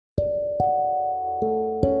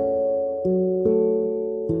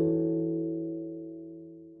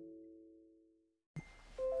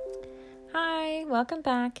welcome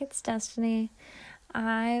back. It's Destiny.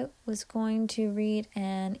 I was going to read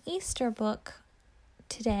an Easter book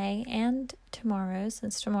today and tomorrow,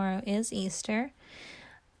 since tomorrow is Easter.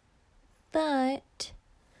 But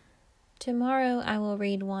tomorrow I will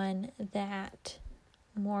read one that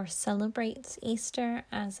more celebrates Easter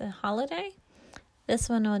as a holiday. This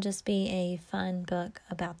one will just be a fun book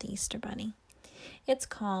about the Easter Bunny. It's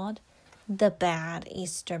called The Bad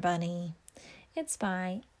Easter Bunny. It's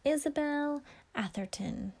by Isabel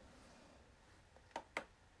Atherton.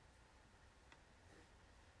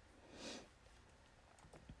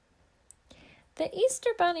 The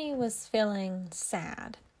Easter Bunny was feeling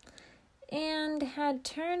sad and had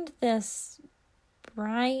turned his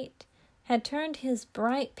bright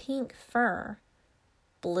pink fur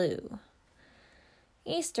blue.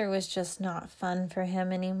 Easter was just not fun for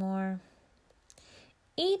him anymore.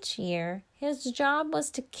 Each year, his job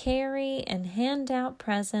was to carry and hand out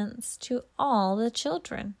presents to all the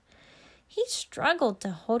children. He struggled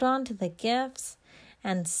to hold on to the gifts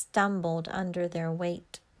and stumbled under their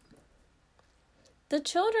weight. The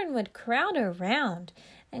children would crowd around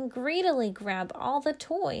and greedily grab all the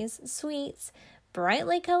toys, sweets,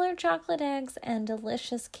 brightly colored chocolate eggs, and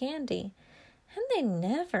delicious candy, and they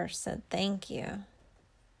never said thank you.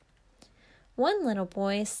 One little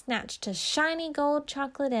boy snatched a shiny gold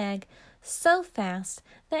chocolate egg so fast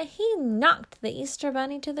that he knocked the Easter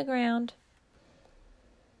Bunny to the ground.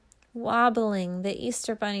 Wobbling, the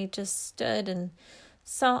Easter Bunny just stood and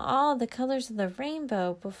saw all the colors of the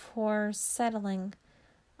rainbow before settling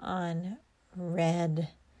on red.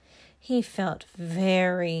 He felt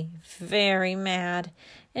very, very mad,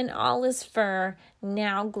 and all his fur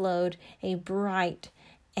now glowed a bright,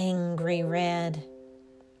 angry red.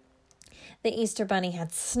 The Easter Bunny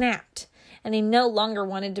had snapped, and he no longer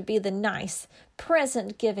wanted to be the nice,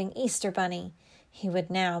 present-giving Easter Bunny. He would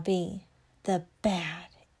now be the Bad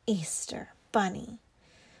Easter Bunny,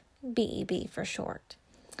 B.E.B. for short,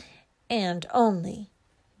 and only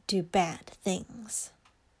do bad things.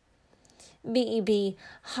 B.E.B.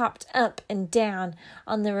 hopped up and down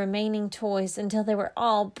on the remaining toys until they were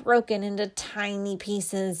all broken into tiny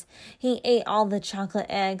pieces. He ate all the chocolate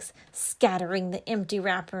eggs, scattering the empty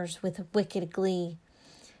wrappers with wicked glee.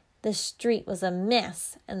 The street was a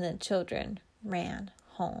mess, and the children ran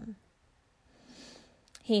home.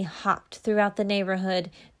 He hopped throughout the neighborhood,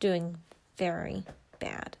 doing very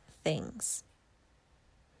bad things.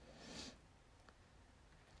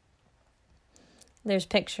 There's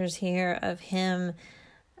pictures here of him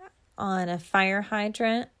on a fire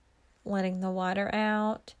hydrant, letting the water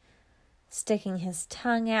out, sticking his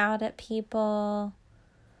tongue out at people,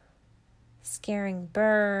 scaring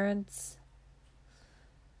birds,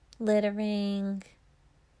 littering,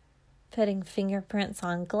 putting fingerprints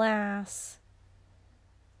on glass,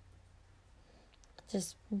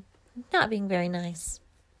 just not being very nice.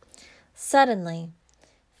 Suddenly,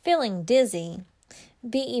 feeling dizzy,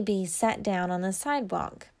 B.E.B. sat down on the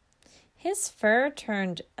sidewalk. His fur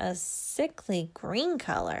turned a sickly green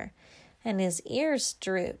color, and his ears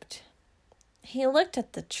drooped. He looked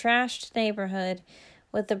at the trashed neighborhood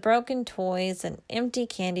with the broken toys and empty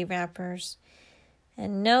candy wrappers,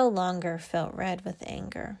 and no longer felt red with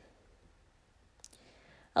anger.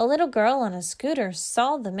 A little girl on a scooter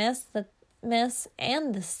saw the mess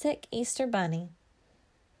and the sick Easter Bunny.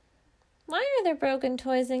 "Why are there broken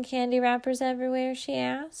toys and candy wrappers everywhere?" she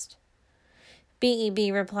asked. B.E.B.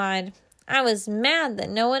 replied, "I was mad that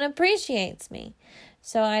no one appreciates me,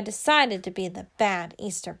 so I decided to be the Bad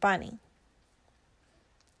Easter Bunny."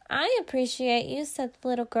 "I appreciate you," said the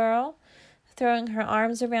little girl, throwing her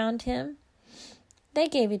arms around him. They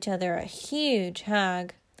gave each other a huge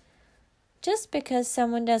hug. Just because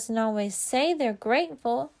someone doesn't always say they're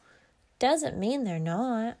grateful doesn't mean they're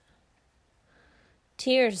not.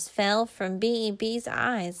 Tears fell from B.E.B.'s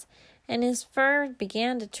eyes, and his fur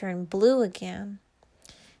began to turn blue again.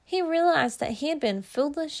 He realized that he had been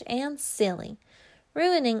foolish and silly,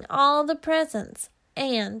 ruining all the presents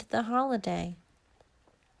and the holiday.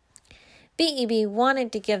 B.E.B.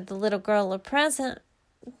 wanted to give the little girl a present,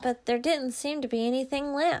 but there didn't seem to be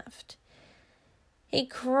anything left. He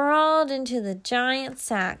crawled into the giant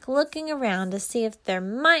sack, looking around to see if there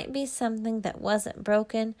might be something that wasn't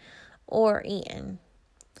broken or eaten.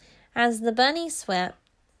 As the bunny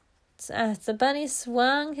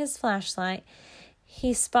swung his flashlight,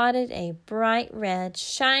 he spotted a bright red,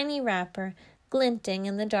 shiny wrapper glinting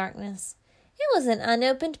in the darkness. It was an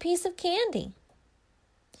unopened piece of candy.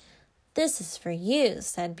 "This is for you,"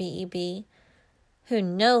 said B.E.B., who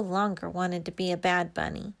no longer wanted to be a bad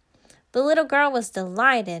bunny. The little girl was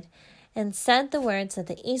delighted and said the words that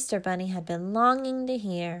the Easter Bunny had been longing to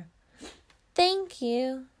hear. Thank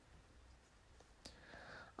you."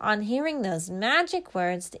 On hearing those magic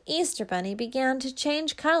words, the Easter Bunny began to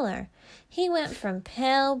change color. He went from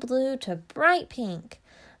pale blue to bright pink.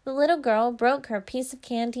 The little girl broke her piece of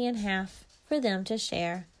candy in half for them to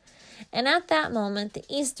share. And at that moment, the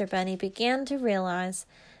Easter Bunny began to realize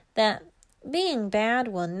that being bad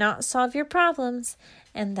will not solve your problems,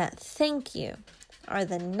 and that thank you are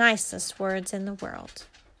the nicest words in the world.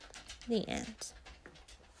 The end.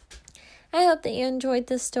 I hope that you enjoyed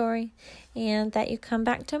this story and that you come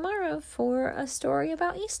back tomorrow for a story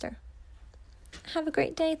about Easter. Have a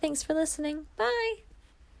great day. Thanks for listening. Bye.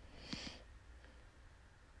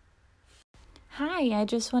 Hi, I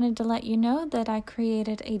just wanted to let you know that I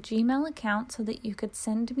created a Gmail account so that you could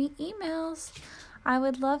send me emails. I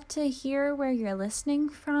would love to hear where you're listening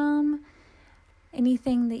from.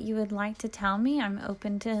 Anything that you would like to tell me, I'm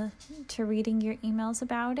open to reading your emails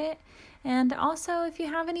about it. And also, if you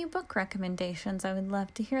have any book recommendations, I would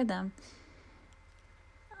love to hear them.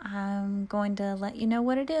 I'm going to let you know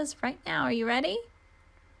what it is right now. Are you ready?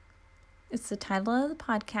 It's the title of the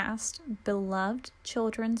podcast, Beloved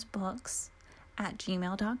Children's Books at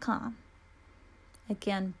gmail.com.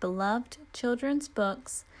 Again, Beloved Children's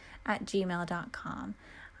Books at gmail.com.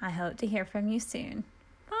 I hope to hear from you soon.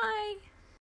 Bye.